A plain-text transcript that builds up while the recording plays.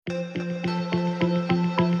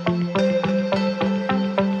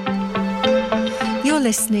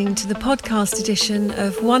listening to the podcast edition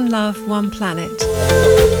of One Love, One Planet.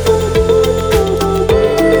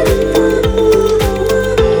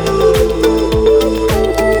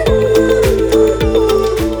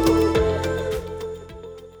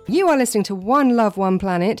 You are listening to One Love, One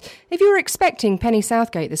Planet. If you were expecting Penny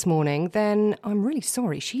Southgate this morning, then I'm really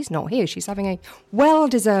sorry. She's not here. She's having a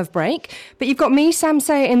well-deserved break. But you've got me, Sam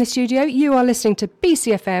Sayer, in the studio. You are listening to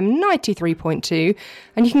BCfm 93.2.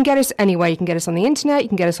 And you can get us anywhere. You can get us on the internet. You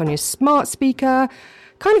can get us on your smart speaker.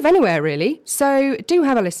 Kind of anywhere, really. So do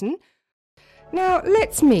have a listen. Now,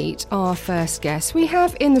 let's meet our first guest. We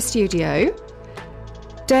have in the studio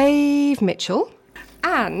Dave Mitchell,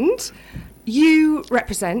 and you're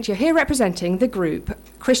here representing the group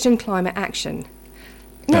Christian Climate Action.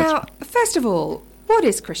 Now, first of all, what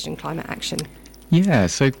is Christian Climate Action? Yeah,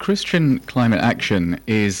 so Christian Climate Action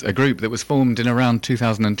is a group that was formed in around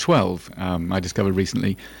 2012, I discovered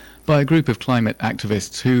recently, by a group of climate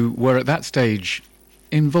activists who were at that stage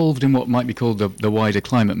involved in what might be called the wider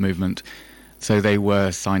climate movement. So they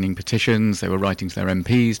were signing petitions, they were writing to their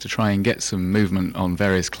MPs to try and get some movement on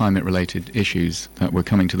various climate-related issues that were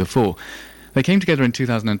coming to the fore. They came together in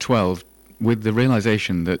 2012 with the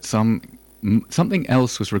realization that something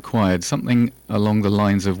else was required, something along the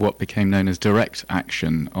lines of what became known as direct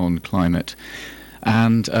action on climate.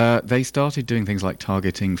 And they started doing things like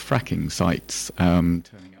targeting fracking sites, turning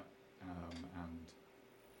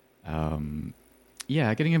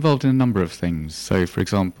up getting involved in a number of things. So, for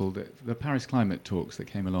example, the Paris climate talks that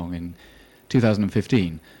came along in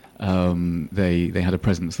 2015, they had a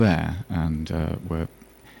presence there and were,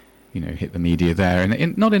 hit the media there,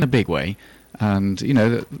 and not in a big way. And,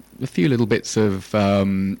 a few little bits of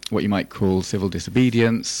what you might call civil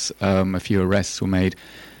disobedience, a few arrests were made.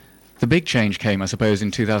 The big change came, I suppose, in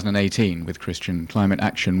 2018 with Christian Climate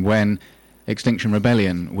Action, when Extinction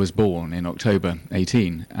Rebellion was born in October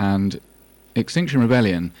 18. And Extinction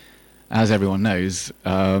Rebellion, as everyone knows,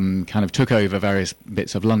 kind of took over various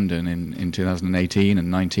bits of London in 2018 and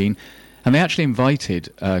 19. And they actually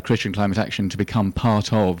invited Christian Climate Action to become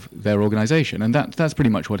part of their organisation, and that's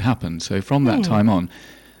pretty much what happened. So from that time on,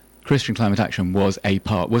 Christian Climate Action was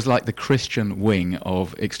like the Christian wing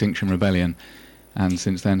of Extinction Rebellion, and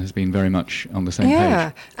since then has been very much on the same page.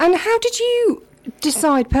 Yeah, and how did you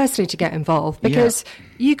decide personally to get involved? Because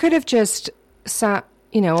you could have just sat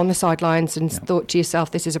on the sidelines and thought to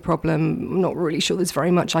yourself, this is a problem, I'm not really sure there's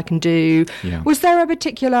very much I can do. Yeah. Was there a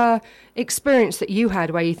particular experience that you had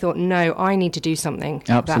where you thought, no, I need to do something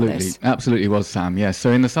about this? Absolutely was, Sam, yes.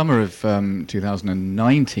 So in the summer of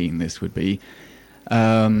 2019, this would be,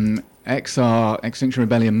 Extinction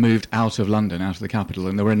Rebellion moved out of London, out of the capital,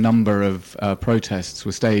 and there were a number of protests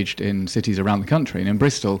were staged in cities around the country. And in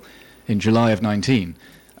Bristol, in July of 19,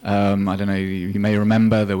 I don't know, you may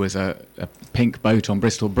remember there was a pink boat on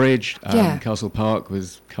Bristol Bridge. Castle Park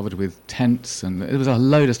was covered with tents, and there was a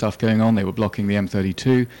load of stuff going on. They were blocking the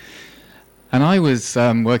M32. And I was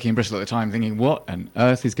working in Bristol at the time thinking, what on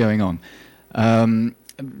earth is going on?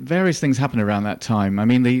 Various things happened around that time. I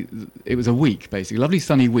mean, it was a week, basically, a lovely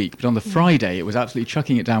sunny week, but on the Friday it was absolutely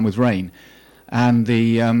chucking it down with rain. And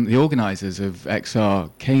the organisers of XR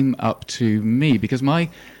came up to me because my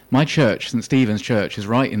church, St Stephen's Church, is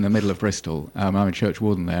right in the middle of Bristol. I'm a church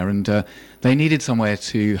warden there, and they needed somewhere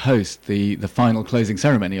to host the final closing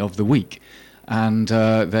ceremony of the week. And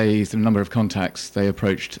through a number of contacts, they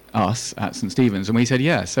approached us at St Stephen's, and we said,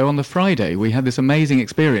 yeah. So on the Friday, we had this amazing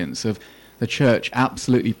experience of the church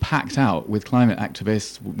absolutely packed out with climate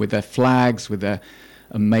activists, with their flags, with their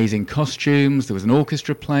amazing costumes. There was an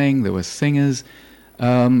orchestra playing, there were singers.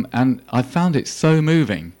 And I found it so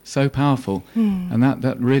moving, so powerful, and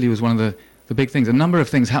that really was one of the big things. A number of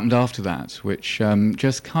things happened after that, which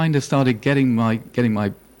just kind of started getting my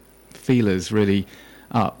feelers really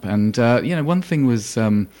up. And one thing was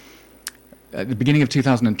at the beginning of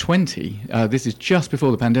 2020. This is just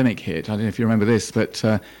before the pandemic hit. I don't know if you remember this, but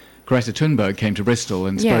Greta Thunberg came to Bristol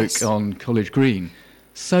and spoke on College Green.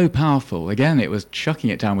 So powerful. Again, it was chucking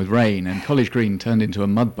it down with rain, and College Green turned into a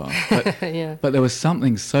mud bath. But, but there was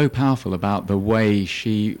something so powerful about the way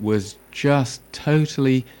she was just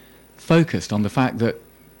totally focused on the fact that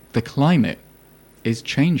the climate is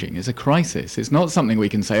changing. It's a crisis. It's not something we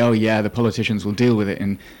can say, oh, yeah, the politicians will deal with it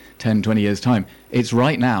in 10, 20 years' time. It's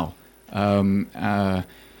right now. I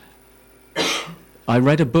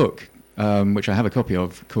read a book which I have a copy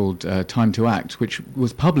of, called Time to Act, which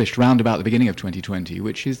was published round about the beginning of 2020,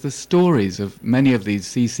 which is the stories of many of these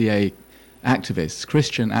CCA activists,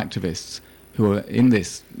 Christian activists, who are in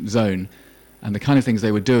this zone, and the kind of things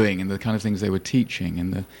they were doing and the kind of things they were teaching.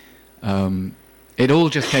 And it all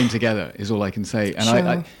just came together, is all I can say. And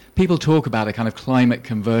Sure. people talk about a kind of climate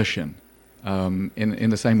conversion in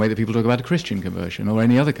the same way that people talk about a Christian conversion or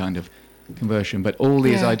any other kind of conversion. But all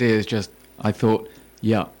these ideas I thought,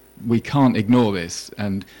 we can't ignore this.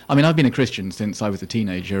 And I mean, I've been a Christian since I was a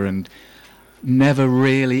teenager and never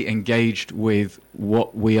really engaged with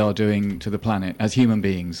what we are doing to the planet as human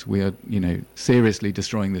beings. We are, seriously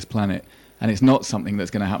destroying this planet. And it's not something that's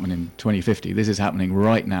going to happen in 2050. This is happening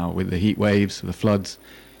right now with the heat waves, the floods.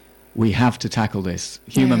 We have to tackle this.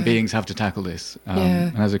 Human beings have to tackle this.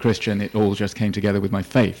 And as a Christian, it all just came together with my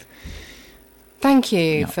faith. Thank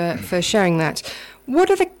you for sharing that. What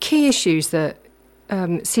are the key issues that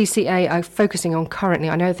CCA are focusing on currently?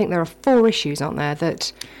 I think there are 4 issues, aren't there,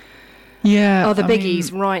 that are the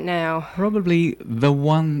biggies right now? Probably the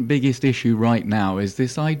one biggest issue right now is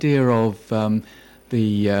this idea of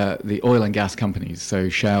the oil and gas companies, so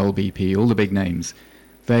Shell, BP, all the big names.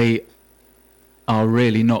 They are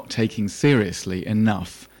really not taking seriously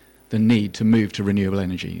enough the need to move to renewable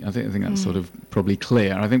energy. I think that's sort of probably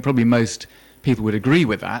clear. I think probably most people would agree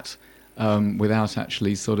with that without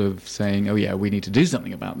actually sort of saying, we need to do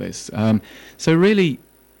something about this. So really,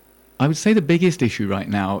 I would say the biggest issue right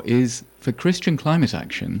now is for Christian climate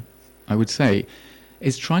action, I would say,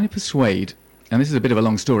 is trying to persuade, and this is a bit of a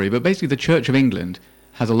long story, but basically the Church of England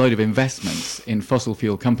has a load of investments in fossil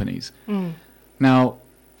fuel companies. Now,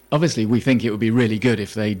 obviously, we think it would be really good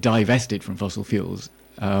if they divested from fossil fuels,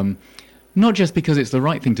 not just because it's the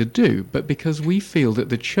right thing to do, but because we feel that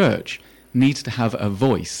the church needs to have a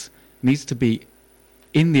voice, needs to be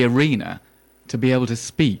in the arena to be able to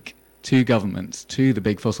speak to governments, to the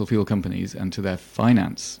big fossil fuel companies and to their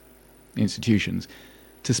finance institutions,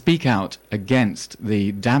 to speak out against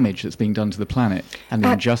the damage that's being done to the planet and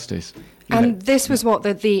the injustice. And this was what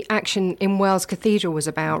the action in Wells Cathedral was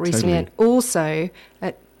about recently, and also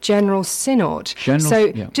at General Synod.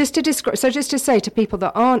 Just to say to people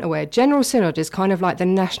that aren't aware, General Synod is kind of like the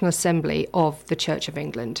National Assembly of the Church of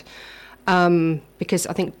England. Because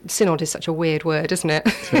I think synod is such a weird word, isn't it?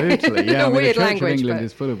 Totally, yeah. Weird the Church language, of England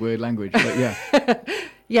is full of weird language, but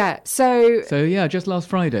yeah. So just last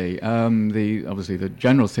Friday, the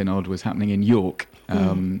General Synod was happening in York,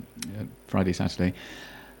 Friday, Saturday,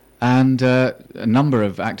 and a number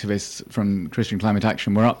of activists from Christian Climate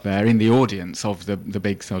Action were up there in the audience of the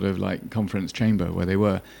big sort of like conference chamber where they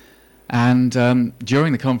were. And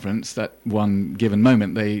during the conference, that one given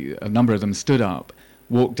moment, a number of them stood up,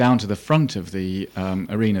 walked down to the front of the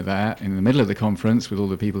arena there in the middle of the conference with all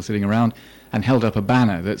the people sitting around and held up a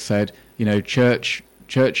banner that said,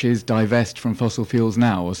 churches divest from fossil fuels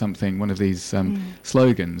now, or something, one of these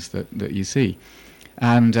slogans that you see.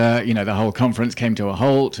 And, the whole conference came to a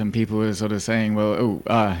halt and people were sort of saying,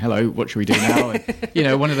 hello, what should we do now?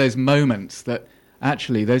 And, one of those moments that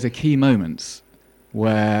actually, those are key moments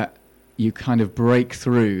where you kind of break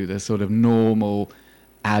through the sort of normal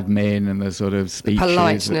admin and the sort of speeches.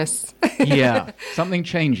 Politeness. Something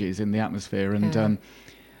changes in the atmosphere.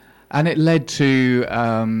 And it led to,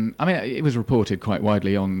 it was reported quite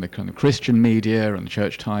widely on the kind of Christian media, on the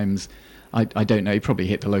Church Times. I don't know, it probably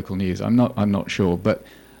hit the local news. I'm not sure. But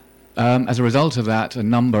as a result of that, a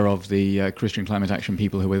number of the Christian Climate Action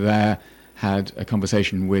people who were there had a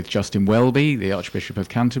conversation with Justin Welby, the Archbishop of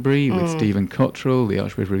Canterbury, with Stephen Cottrell, the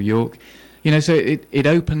Archbishop of York. So it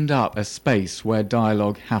opened up a space where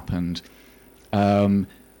dialogue happened. Who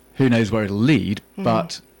knows where it'll lead,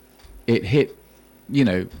 but it hit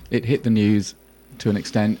the news to an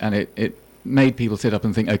extent, and it made people sit up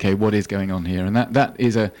and think, okay, what is going on here? And that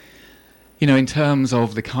is in terms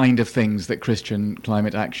of the kind of things that Christian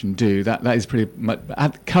Climate Action do, that is pretty much,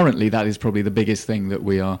 currently that is probably the biggest thing that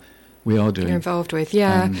we are doing. You're involved with,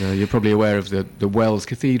 yeah. And you're probably aware of the Wells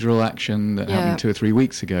Cathedral action that happened 2 or 3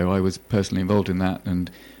 weeks ago. I was personally involved in that and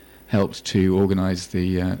helped to organise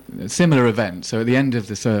the similar event. So at the end of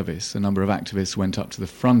the service, a number of activists went up to the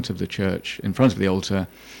front of the church, in front of the altar,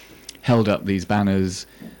 held up these banners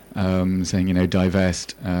saying,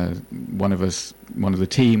 divest. One of the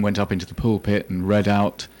team went up into the pulpit and read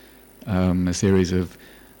out a series of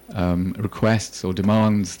requests or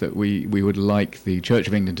demands that we would like the Church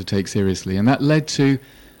of England to take seriously. And that led to,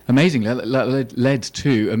 amazingly, led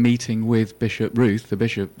to a meeting with Bishop Ruth,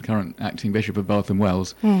 the current acting Bishop of Bath and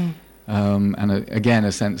Wells, and again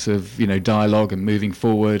a sense of dialogue and moving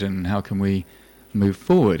forward, and how can we move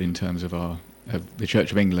forward in terms of the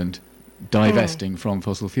Church of England divesting from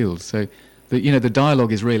fossil fuels. So the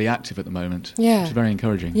dialogue is really active at the moment, which is very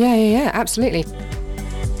encouraging. Yeah, absolutely.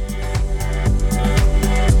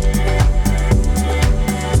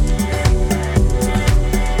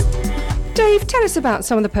 Dave, tell us about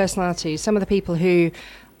some of the personalities, some of the people who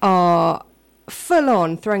are full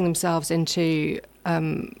on throwing themselves into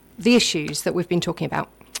the issues that we've been talking about.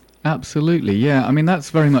 Absolutely, yeah. I mean,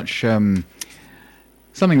 that's very much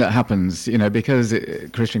something that happens, because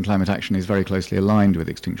Christian Climate Action is very closely aligned with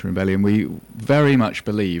Extinction Rebellion. We very much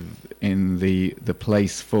believe in the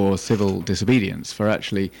place for civil disobedience, for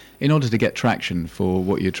actually, in order to get traction for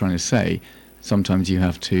what you're trying to say, sometimes you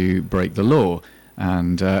have to break the law.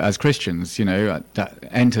 And as Christians, that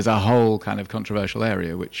enters a whole kind of controversial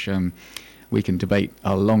area, which we can debate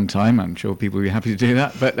a long time. I'm sure people will be happy to do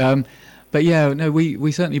that. But yeah, no,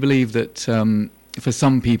 we certainly believe that for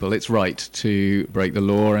some people it's right to break the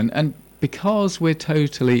law. And because we're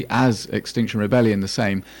totally, as Extinction Rebellion, the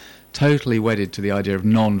same, totally wedded to the idea of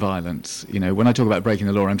non-violence. When I talk about breaking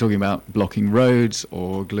the law, I'm talking about blocking roads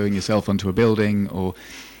or gluing yourself onto a building, or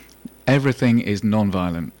everything is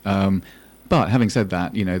non-violent. But having said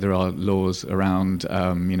that, there are laws around,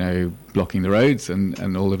 blocking the roads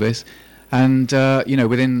and all of this. And,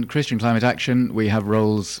 within Christian Climate Action, we have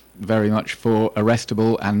roles very much for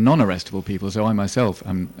arrestable and non-arrestable people. So I myself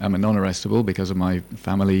am a non-arrestable because of my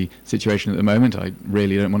family situation at the moment. I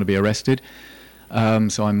really don't want to be arrested.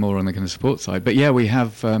 So I'm more on the kind of support side. But yeah, we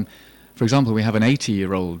have, for example, we have an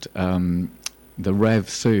 80-year-old, the Rev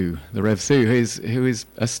Sue, who is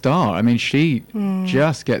a star. I mean, she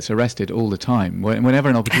just gets arrested all the time. Whenever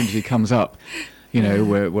an opportunity comes up,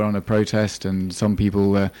 we're on a protest and some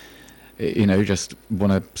people, just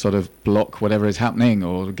want to sort of block whatever is happening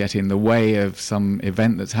or get in the way of some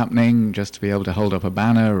event that's happening just to be able to hold up a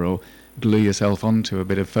banner or glue yourself onto a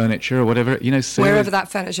bit of furniture or whatever, Sue, wherever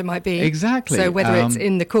that furniture might be. Exactly. So whether it's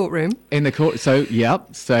in the courtroom. So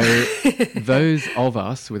those of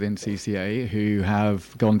us within CCA who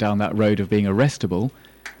have gone down that road of being arrestable,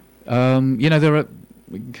 there are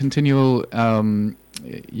continual,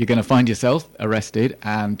 you're going to find yourself arrested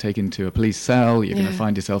and taken to a police cell. You're going to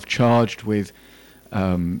find yourself charged with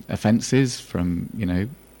offences from,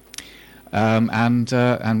 and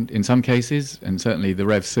in some cases, and certainly the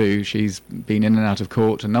Rev Sue, she's been in and out of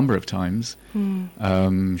court a number of times.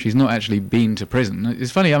 She's not actually been to prison.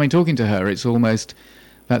 It's funny, I mean, talking to her, it's almost,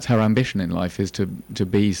 that's her ambition in life, is to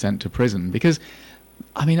be sent to prison. Because,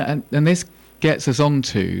 I mean, and this gets us on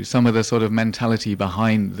to some of the sort of mentality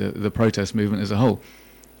behind the protest movement as a whole.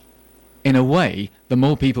 In a way, the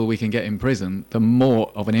more people we can get in prison, the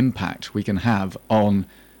more of an impact we can have on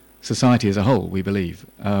society as a whole, we believe.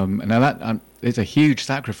 Now that it's a huge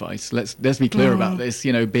sacrifice. Let's be clear about this.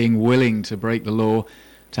 Being willing to break the law,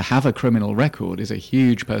 to have a criminal record, is a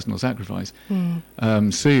huge personal sacrifice.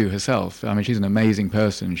 Sue herself, I mean, she's an amazing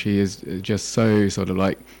person. She is just so sort of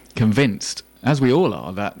like convinced, as we all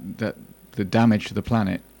are, that the damage to the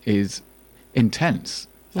planet is intense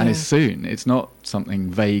and is soon. It's not something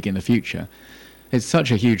vague in the future. It's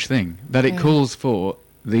such a huge thing that it calls for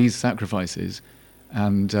these sacrifices.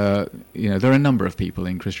 And, there are a number of people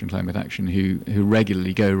in Christian Climate Action who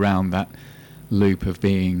regularly go around that loop of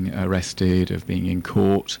being arrested, of being in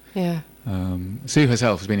court. Sue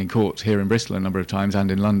herself has been in court here in Bristol a number of times and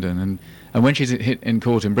in London. And when she's in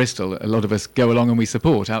court in Bristol, a lot of us go along and we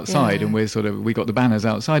support outside, and we got the banners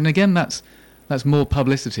outside. And again, that's more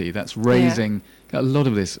publicity. That's raising a lot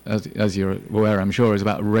of this, as you're aware, I'm sure, is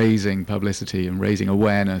about raising publicity and raising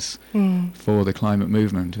awareness for the climate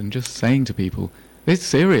movement and just saying to people, it's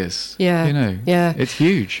serious. It's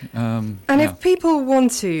huge. If people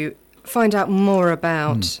want to find out more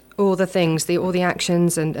about all the things, all the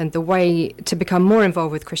actions and the way to become more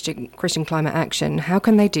involved with Christian Climate Action, how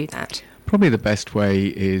can they do that? Probably the best way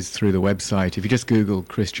is through the website. If you just Google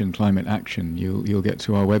Christian Climate Action, you'll get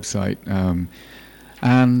to our website.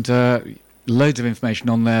 And loads of information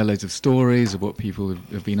on there, loads of stories of what people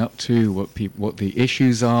have been up to, what the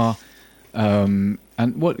issues are. And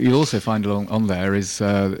what you'll also find on there is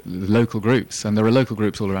local groups, and there are local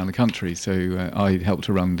groups all around the country. So I help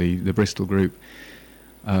to run the Bristol group,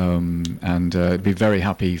 and I'd be very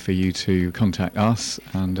happy for you to contact us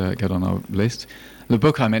and get on our list. The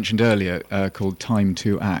book I mentioned earlier, called Time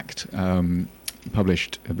to Act,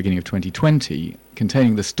 published at the beginning of 2020,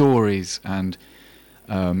 containing the stories and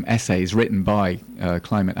essays written by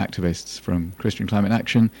climate activists from Christian Climate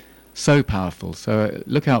Action. So powerful. So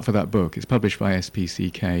look out for that book. It's published by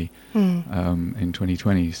SPCK in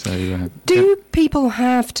 2020. So do people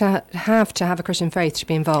have to have a Christian faith to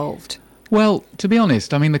be involved? Well, to be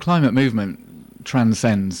honest, I mean, the climate movement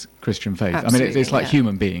transcends Christian faith. Absolutely, I mean, it's like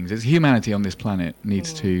human beings. It's humanity on this planet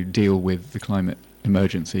needs to deal with the climate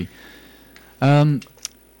emergency.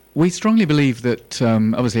 We strongly believe that,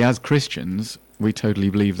 obviously, as Christians, we totally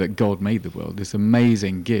believe that God made the world, this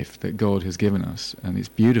amazing gift that God has given us, and it's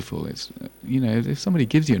beautiful. It's, if somebody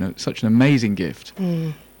gives you such an amazing gift,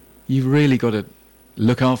 you've really got to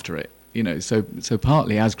look after it. So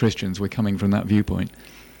partly as Christians we're coming from that viewpoint.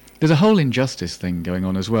 There's a whole injustice thing going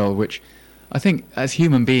on as well, which I think as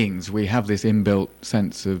human beings we have this inbuilt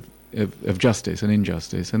sense of justice and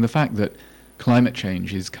injustice, and the fact that climate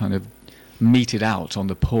change is kind of meted out on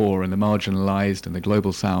the poor and the marginalised and the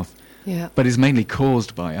global south, but is mainly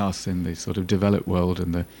caused by us in the sort of developed world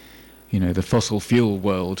and the fossil fuel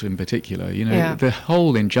world in particular, the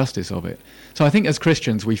whole injustice of it. So I think as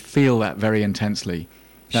Christians we feel that very intensely,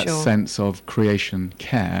 that sense of creation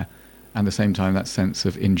care, and at the same time that sense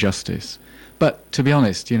of injustice. But to be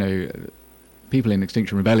honest, people in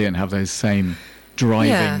Extinction Rebellion have those same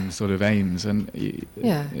driving sort of aims, and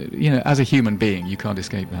as a human being you can't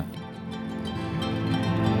escape that.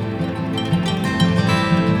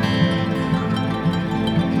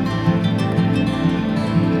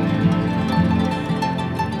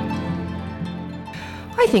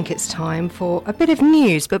 I think it's time for a bit of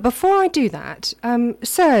news, but before I do that,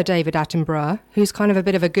 Sir David Attenborough, who's kind of a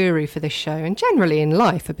bit of a guru for this show, and generally in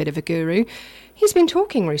life a bit of a guru, he's been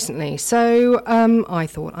talking recently, so I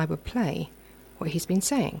thought I would play what he's been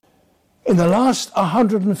saying. In the last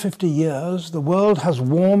 150 years, the world has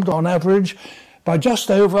warmed on average by just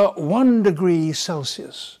over 1 degree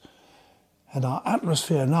Celsius, and our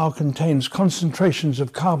atmosphere now contains concentrations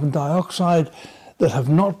of carbon dioxide that have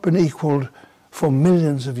not been equalled for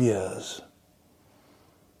millions of years.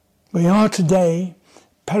 We are today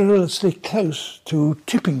perilously close to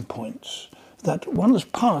tipping points that, once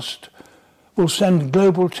passed, will send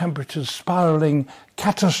global temperatures spiralling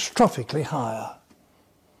catastrophically higher.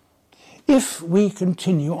 If we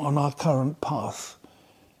continue on our current path,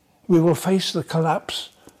 we will face the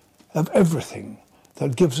collapse of everything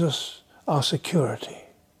that gives us our security.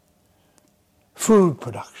 Food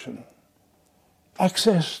production,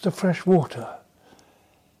 access to fresh water,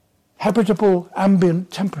 habitable ambient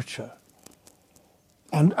temperature,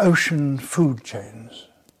 and ocean food chains.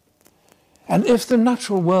 And if the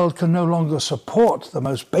natural world can no longer support the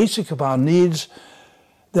most basic of our needs,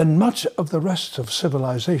 then much of the rest of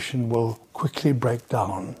civilization will quickly break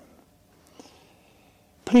down.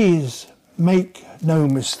 Please make no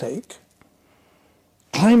mistake.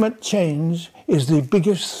 Climate change is the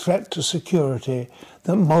biggest threat to security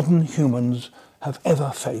that modern humans have ever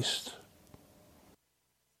faced.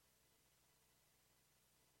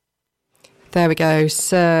 There we go,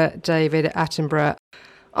 Sir David Attenborough.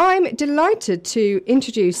 I'm delighted to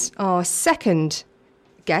introduce our second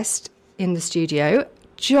guest in the studio,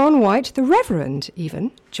 John White, the Reverend,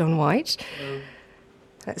 even, John White.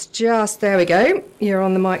 That's just, there we go. You're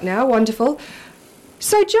on the mic now, wonderful.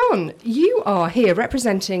 So, John, you are here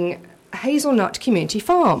representing Hazelnut Community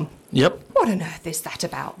Farm. Yep. What on earth is that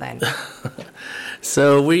about, then?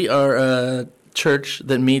 So we are a church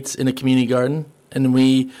that meets in a community garden, and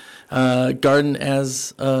we garden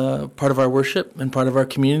as part of our worship and part of our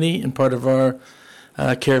community and part of our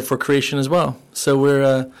care for creation as well.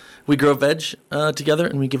 So we grow veg together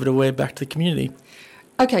and we give it away back to the community.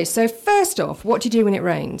 Okay, so first off, what do you do when it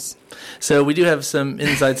rains? So we do have some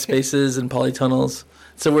inside spaces and polytunnels.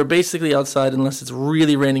 So we're basically outside unless it's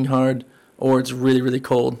really raining hard or it's really, really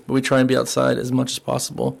cold. But we try and be outside as much as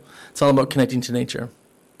possible. It's all about connecting to nature.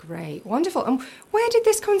 Great, wonderful. And where did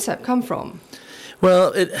this concept come from?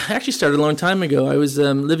 Well, it actually started a long time ago. I was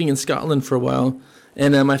living in Scotland for a while,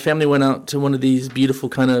 and my family went out to one of these beautiful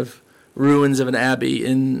kind of ruins of an abbey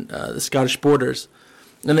in the Scottish borders.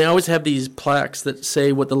 And they always have these plaques that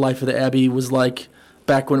say what the life of the abbey was like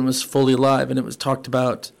back when it was fully alive, and it was talked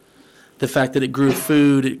about the fact that it grew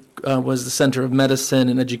food, it was the center of medicine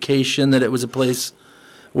and education, that it was a place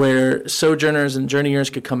where sojourners and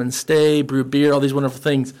journeyers could come and stay, brew beer, all these wonderful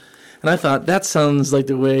things. And I thought, that sounds like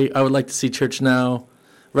the way I would like to see church now,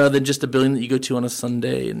 rather than just a building that you go to on a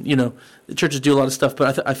Sunday. And, the churches do a lot of stuff,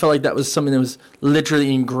 but I felt like that was something that was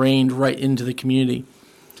literally ingrained right into the community.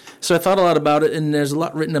 So I thought a lot about it, and there's a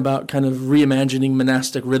lot written about kind of reimagining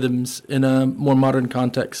monastic rhythms in a more modern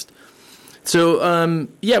context. So,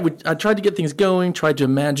 I tried to get things going, tried to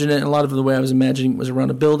imagine it, and a lot of the way I was imagining it was around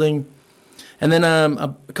a building. And then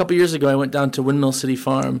a couple years ago, I went down to Windmill City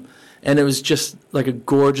Farm, and it was just like a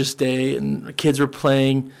gorgeous day, and the kids were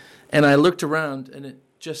playing, and I looked around, and it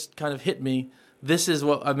just kind of hit me. This is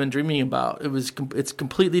what I've been dreaming about. It's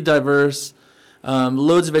completely diverse,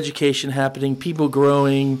 loads of education happening, people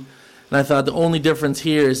growing, and I thought the only difference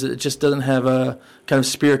here is that it just doesn't have a kind of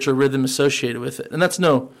spiritual rhythm associated with it. And that's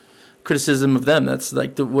no criticism of them. That's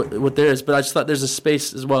like what there is. But I just thought there's a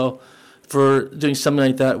space as well for doing something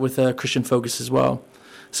like that with a Christian focus as well.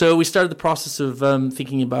 So we started the process of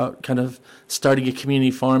thinking about kind of starting a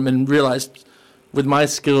community farm, and realized with my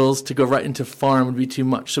skills to go right into farm would be too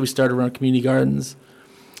much. So we started around community gardens.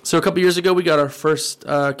 So a couple years ago, we got our first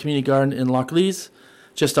community garden in Lochleys,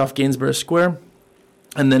 just off Gainsborough Square.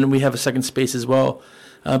 And then we have a second space as well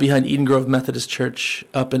behind Eden Grove Methodist Church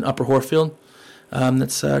up in Upper Horfield.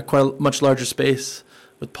 That's quite a much larger space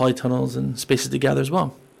with polytunnels and spaces to gather as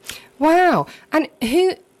well. Wow. And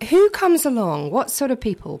who comes along? What sort of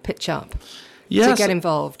people pitch up to get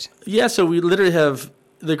involved? Yeah, so we literally have...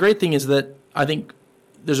 The great thing is that I think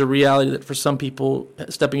there's a reality that for some people,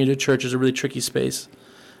 stepping into a church is a really tricky space.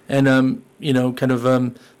 And,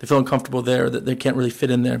 they feel uncomfortable there, that they can't really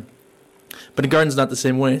fit in there. But a garden's not the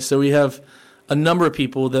same way. So we have a number of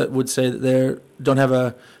people that would say that they don't have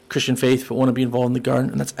a Christian faith but want to be involved in the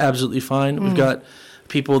garden, and that's absolutely fine. We've got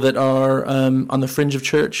people that are on the fringe of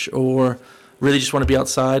church or really just want to be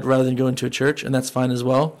outside rather than go into a church, and that's fine as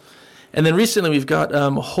well. And then recently we've got a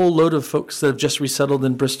whole load of folks that have just resettled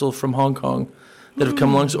in Bristol from Hong Kong that have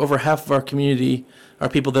come along. So over half of our community are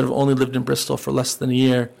people that have only lived in Bristol for less than a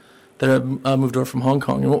year that have moved over from Hong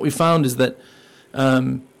Kong. And what we found is that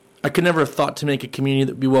I could never have thought to make a community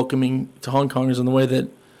that would be welcoming to Hong Kongers in the way that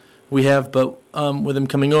we have, but with them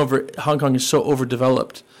coming over, Hong Kong is so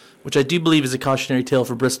overdeveloped, which I do believe is a cautionary tale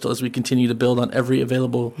for Bristol as we continue to build on every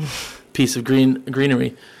available piece of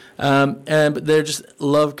greenery. But they just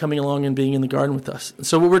love coming along and being in the garden with us.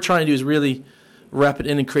 So what we're trying to do is really wrap it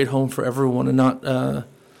in and create home for everyone and not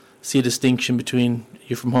see a distinction between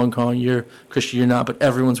you're from Hong Kong, you're Christian, you're not, but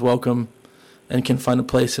everyone's welcome and can find a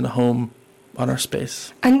place and a home on our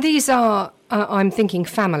space. And these are, I'm thinking,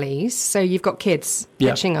 families. So you've got kids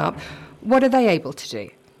pitching up. What are they able to do?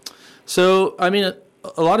 So, I mean,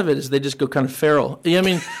 a lot of it is they just go kind of feral. I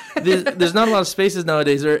mean, there's not a lot of spaces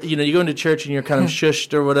nowadays. Or, you go into church and you're kind of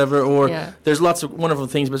shushed or whatever, or there's lots of wonderful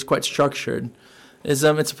things, but it's quite structured. It's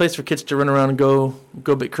a place for kids to run around and go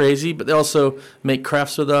a bit crazy, but they also make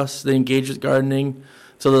crafts with us. They engage with gardening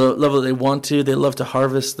to the level that they want to. They love to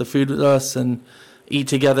harvest the food with us and eat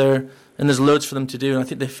together, and there's loads for them to do, and I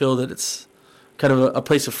think they feel that it's kind of a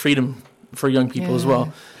place of freedom for young people as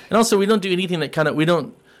well. And also, we don't do anything that we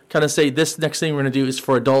don't kind of say this next thing we're going to do is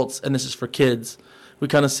for adults and this is for kids. We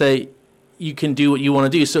kind of say you can do what you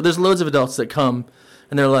want to do. So there's loads of adults that come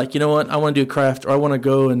and they're like, you know what, I want to do a craft, or I want to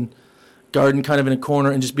go and garden kind of in a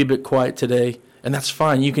corner and just be a bit quiet today, and that's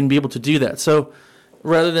fine. You can be able to do that. So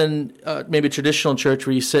rather than maybe a traditional church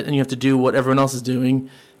where you sit and you have to do what everyone else is doing,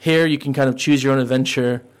 here you can kind of choose your own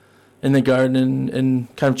adventure in the garden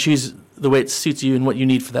and kind of choose the way it suits you and what you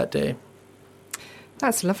need for that day.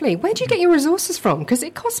 That's lovely. Where do you get your resources from? Because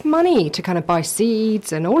it costs money to kind of buy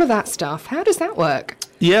seeds and all of that stuff. How does that work?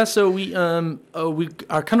 Yeah, so we are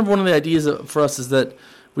kind of one of the ideas for us is that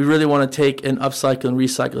we really want to take and upcycle and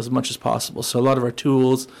recycle as much as possible. So a lot of our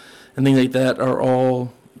tools and things like that are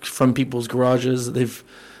all from people's garages that they've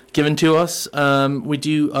given to us. We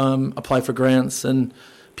do apply for grants and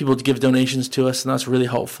people give donations to us, and that's really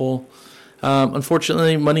helpful.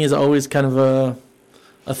 Unfortunately, money is always kind of a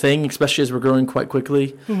thing, especially as we're growing quite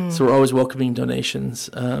quickly. So we're always welcoming donations,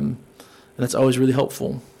 and that's always really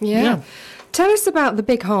helpful. Yeah. Tell us about the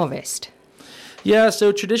big harvest. Yeah,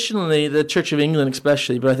 so traditionally, the Church of England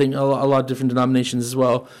especially, but I think a lot of different denominations as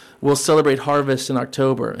well, will celebrate harvest in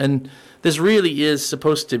October. And this really is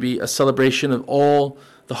supposed to be a celebration of all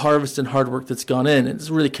the harvest and hard work that's gone in. It's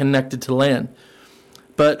really connected to land.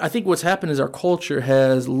 But I think what's happened is our culture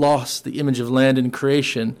has lost the image of land and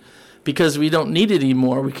creation because we don't need it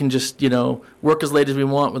anymore. We can just, work as late as we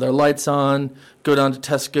want with our lights on, go down to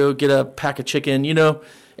Tesco, get a pack of chicken,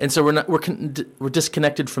 And so we're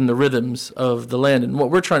disconnected from the rhythms of the land. And what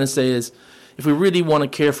we're trying to say is, if we really want to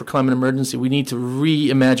care for climate emergency, we need to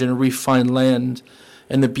reimagine and refine land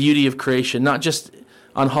and the beauty of creation, not just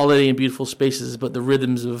on holiday and beautiful spaces, but the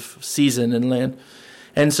rhythms of season and land.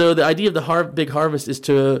 And so the idea of the big harvest is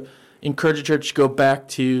to encourage the church to go back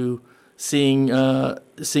to seeing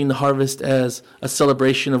the harvest as a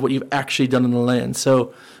celebration of what you've actually done in the land.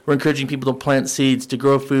 So we're encouraging people to plant seeds, to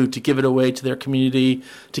grow food, to give it away to their community,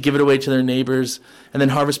 to give it away to their neighbors, and then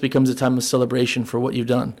harvest becomes a time of celebration for what you've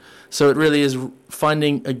done. So it really is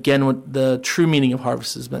finding, again, what the true meaning of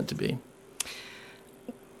harvest is meant to be.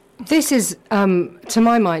 This is, to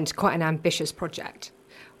my mind, quite an ambitious project.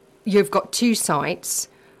 You've got 2 sites.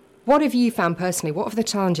 What have you found personally? What have the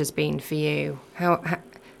challenges been for you?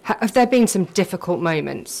 Have there been some difficult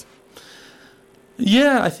moments?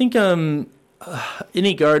 Yeah, I think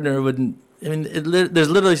any gardener wouldn't. I mean,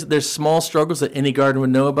 there's small struggles that any gardener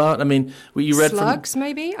would know about. I mean, you read slugs,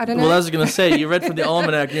 maybe? I don't know. Well, I was going to say, you read from the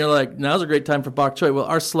almanac, and you're like, now's a great time for bok choy. Well,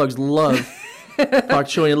 our slugs love Pak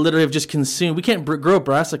Choi literally have just consumed. We can't grow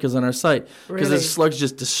brassicas on our site because the slugs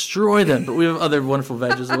just destroy them. But we have other wonderful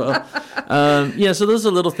veg as well. So those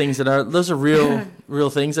are little things those are real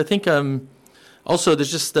things. I think also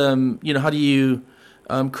there's just how do you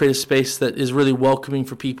create a space that is really welcoming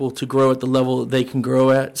for people to grow at the level that they can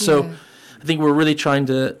grow at. So I think we're really trying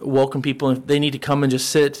to welcome people. If they need to come and just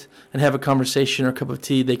sit and have a conversation or a cup of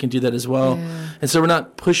tea, they can do that as well. Yeah. And so we're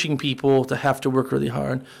not pushing people to have to work really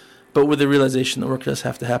hard, but with the realization that work does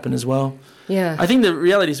have to happen as well. Yeah. I think the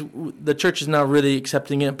reality is the church is now really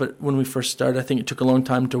accepting it, but when we first started, I think it took a long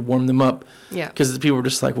time to warm them up. Yeah. Because people were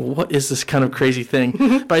just like, well, what is this kind of crazy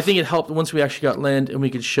thing? But I think it helped once we actually got land and we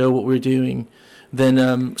could show what we were doing.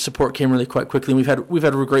 Then support came really quite quickly. And we've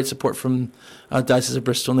had great support from Diocese of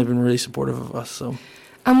Bristol, and they've been really supportive of us. So.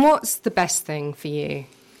 And what's the best thing for you?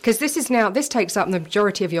 Because this takes up the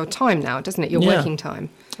majority of your time now, doesn't it? Your working time.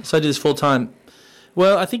 So I do this full time.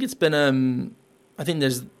 Well, I think it's been. I think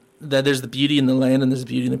there's the beauty in the land and there's the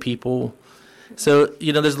beauty in the people. So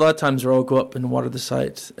there's a lot of times where I'll go up and water the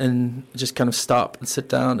site and just kind of stop and sit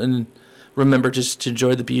down and remember just to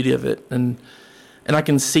enjoy the beauty of it. And I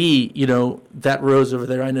can see that rose over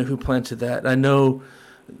there. I know who planted that. I know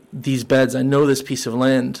these beds. I know this piece of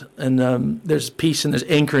land. And there's peace and there's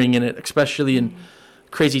anchoring in it, especially in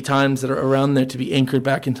crazy times that are around there. To be anchored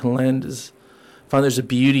back into the land I find there's a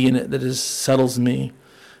beauty in it that settles me.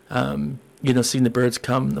 Seeing the birds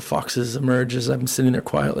come, the foxes emerge as I'm sitting there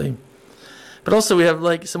quietly. But also we have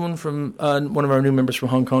someone from one of our new members from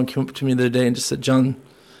Hong Kong came up to me the other day and just said, "John,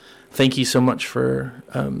 thank you so much for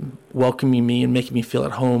welcoming me and making me feel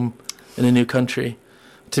at home in a new country."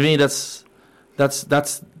 To me, that's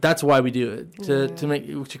why we do it, to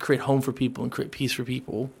create home for people and create peace for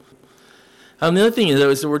people. The other thing is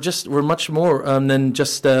that we're much more than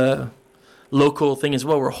just a local thing as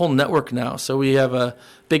well. We're a whole network now. So we have a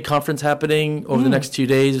big conference happening over the next 2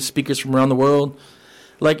 days of speakers from around the world.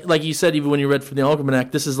 Like you said, even when you read from the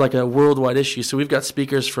Almanac, this is like a worldwide issue. So we've got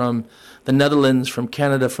speakers from the Netherlands, from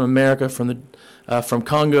Canada, from America, from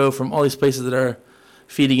Congo, from all these places that are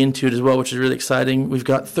feeding into it as well, which is really exciting. We've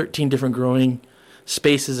got 13 different growing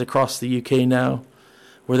spaces across the UK now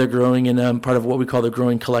where they're growing in part of what we call the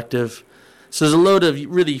Growing Collective. So there's a load of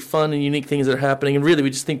really fun and unique things that are happening. And really, we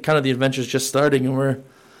just think kind of the adventure's just starting, and we're,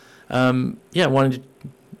 wanting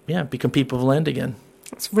to, become people of land again.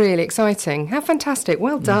 That's really exciting. How fantastic.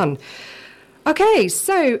 Well done. Okay,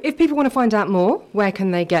 so if people want to find out more, where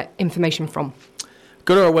can they get information from?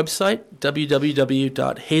 Go to our website,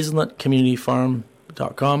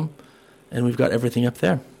 www.hazelnutcommunityfarm.com, and we've got everything up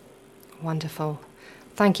there. Wonderful.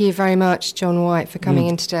 Thank you very much, John White, for coming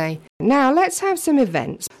in today. Now, let's have some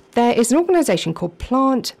events. There is an organisation called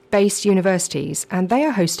Plant-Based Universities, and they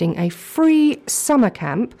are hosting a free summer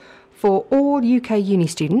camp for all UK uni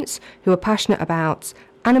students who are passionate about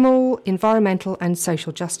animal, environmental and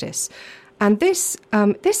social justice. And this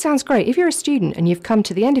sounds great. If you're a student and you've come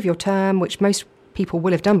to the end of your term, which most people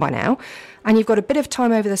will have done by now, and you've got a bit of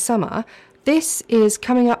time over the summer, this is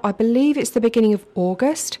coming up, I believe it's the beginning of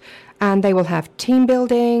August, and they will have team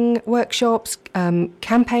building workshops,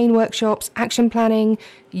 campaign workshops, action planning,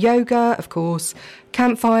 yoga, of course,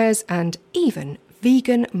 campfires, and even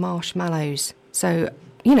vegan marshmallows. So,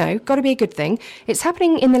 got to be a good thing. It's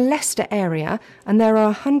happening in the Leicester area, and there are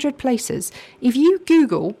 100 places. If you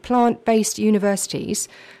Google plant-based universities,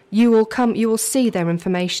 you will see their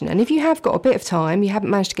information. And if you have got a bit of time, you haven't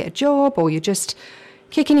managed to get a job, or you're just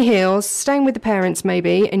kicking your heels, staying with the parents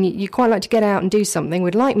maybe, and you quite like to get out and do something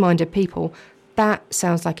with like-minded people, that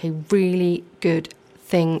sounds like a really good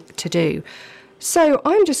thing to do. So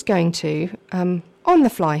I'm just going to, on the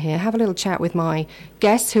fly here, have a little chat with my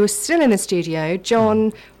guests who are still in the studio,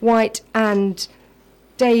 John White and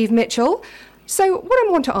Dave Mitchell. So what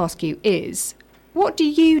I want to ask you is, what do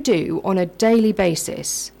you do on a daily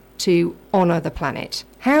basis to honour the planet?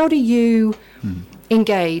 How do you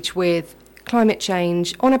engage with climate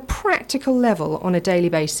change on a practical level on a daily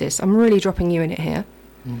basis? I'm really dropping you in it here.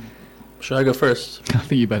 Should I go first? I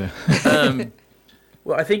think you better.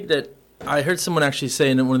 Well, I think that I heard someone actually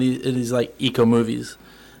say in one of these like eco movies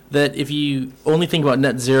that if you only think about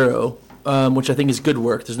net zero, which I think is good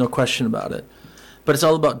work, there's no question about it, but it's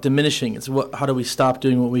all about diminishing. It's how do we stop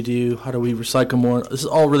doing what we do? How do we recycle more? This is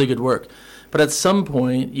all really good work. But at some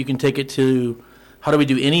point, you can take it to how do we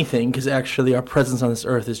do anything? Because actually our presence on this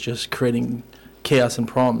earth is just creating chaos and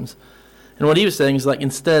problems. And what he was saying is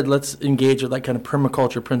instead, let's engage with kind of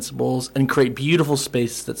permaculture principles and create beautiful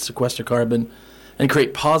spaces that sequester carbon and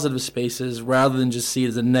create positive spaces rather than just see it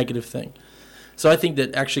as a negative thing. So I think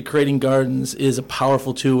that actually creating gardens is a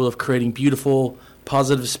powerful tool of creating beautiful,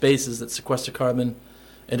 positive spaces that sequester carbon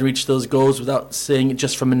and reach those goals without seeing it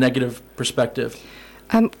just from a negative perspective.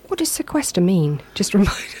 What does sequester mean? Just remind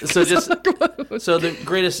us. So the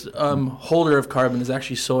greatest holder of carbon is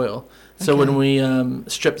actually soil. So when we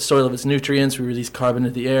strip the soil of its nutrients, we release carbon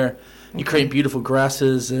into the air. You create beautiful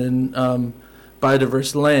grasses and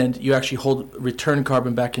biodiverse land. You actually return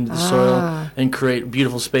carbon back into the soil and create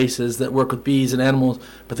beautiful spaces that work with bees and animals,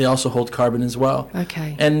 but they also hold carbon as well.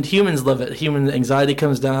 Okay. And humans love it. Human anxiety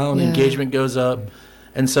comes down, engagement goes up.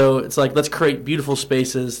 And so it's like, let's create beautiful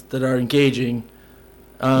spaces that are engaging.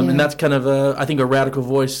 And that's kind of, I think, a radical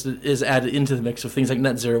voice that is added into the mix of things like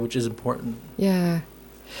net zero, which is important. Yeah.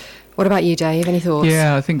 What about you, Dave? Any thoughts?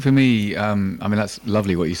 Yeah, I think for me, I mean, that's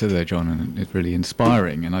lovely what you said there, John, and it's really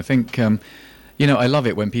inspiring. And I think, I love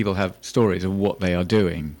it when people have stories of what they are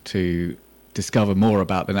doing to discover more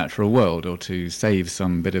about the natural world or to save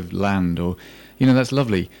some bit of land or, that's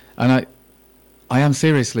lovely. And I am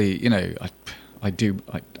seriously, I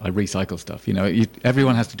recycle stuff,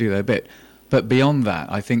 everyone has to do their bit. But beyond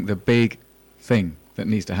that, I think the big thing that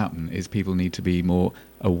needs to happen is people need to be more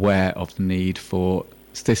aware of the need for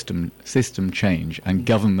system change and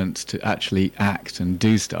governments to actually act and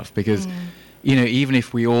do stuff. Because, even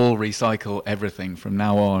if we all recycle everything from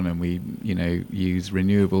now on and we, use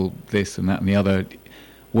renewable this and that and the other,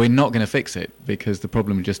 we're not going to fix it because the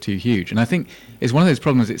problem is just too huge. And I think it's one of those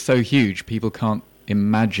problems, it's so huge, people can't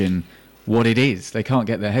imagine what it is. They can't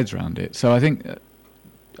get their heads around it. So I think...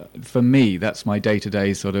 for me, that's my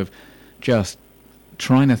day-to-day sort of just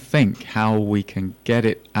trying to think how we can get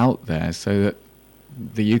it out there so that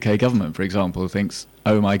the UK government, for example, thinks,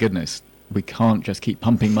 oh my goodness, we can't just keep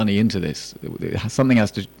pumping money into this. Something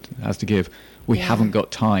has to give. We haven't got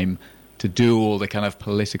time to do all the kind of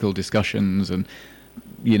political discussions and,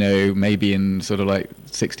 maybe in sort of like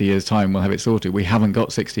 60 years' time we'll have it sorted. We haven't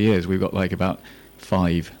got 60 years. We've got like about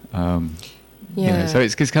 5. So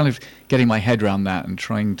it's kind of getting my head around that and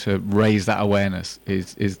trying to raise that awareness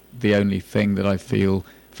is the only thing that I feel,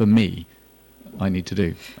 for me, I need to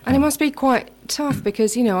do. And it must be quite tough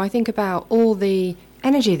because, I think about all the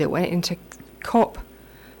energy that went into COP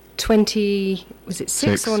 20, was it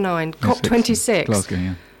 6 or 9? COP 26. Glasgow,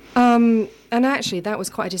 yeah. And actually that was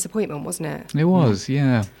quite a disappointment, wasn't it? It was,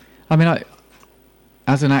 yeah. I mean,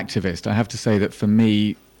 as an activist, I have to say that for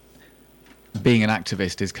me, being an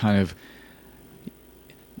activist is kind of...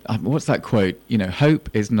 what's that quote? Hope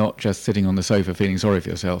is not just sitting on the sofa feeling sorry for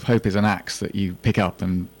yourself. Hope is an axe that you pick up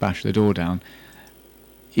and bash the door down.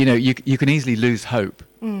 You can easily lose hope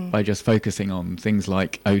by just focusing on things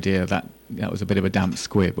like, oh dear, that was a bit of a damp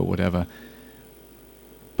squib or whatever.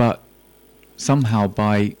 But somehow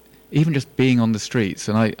by even just being on the streets,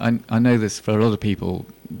 and I know this for a lot of people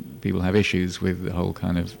have issues with the whole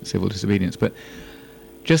kind of civil disobedience, but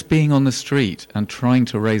just being on the street and trying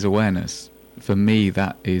to raise awareness, for me,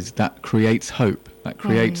 that creates hope. That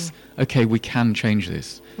creates, okay, we can change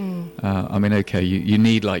this. I mean, okay, you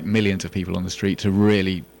need like millions of people on the street to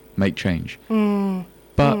really make change.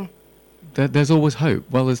 But there's always hope.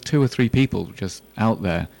 Well, there's 2 or 3 people just out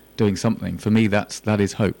there doing something. For me, that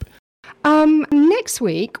is hope. Next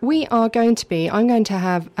week, I'm going to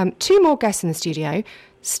have 2 more guests in the studio,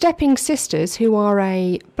 Stepping Sisters, who are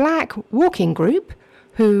a black walking group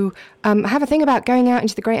who have a thing about going out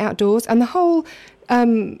into the great outdoors, and the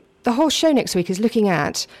whole show next week is looking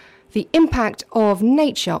at the impact of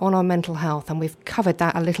nature on our mental health, and we've covered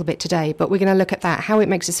that a little bit today, but we're going to look at that, how it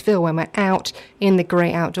makes us feel when we're out in the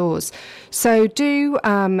great outdoors. So do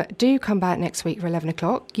come back next week for 11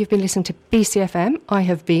 o'clock. You've been listening to BCfm. I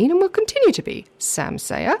have been and will continue to be Sam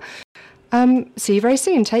Sayer. See you very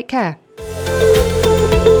soon. Take care.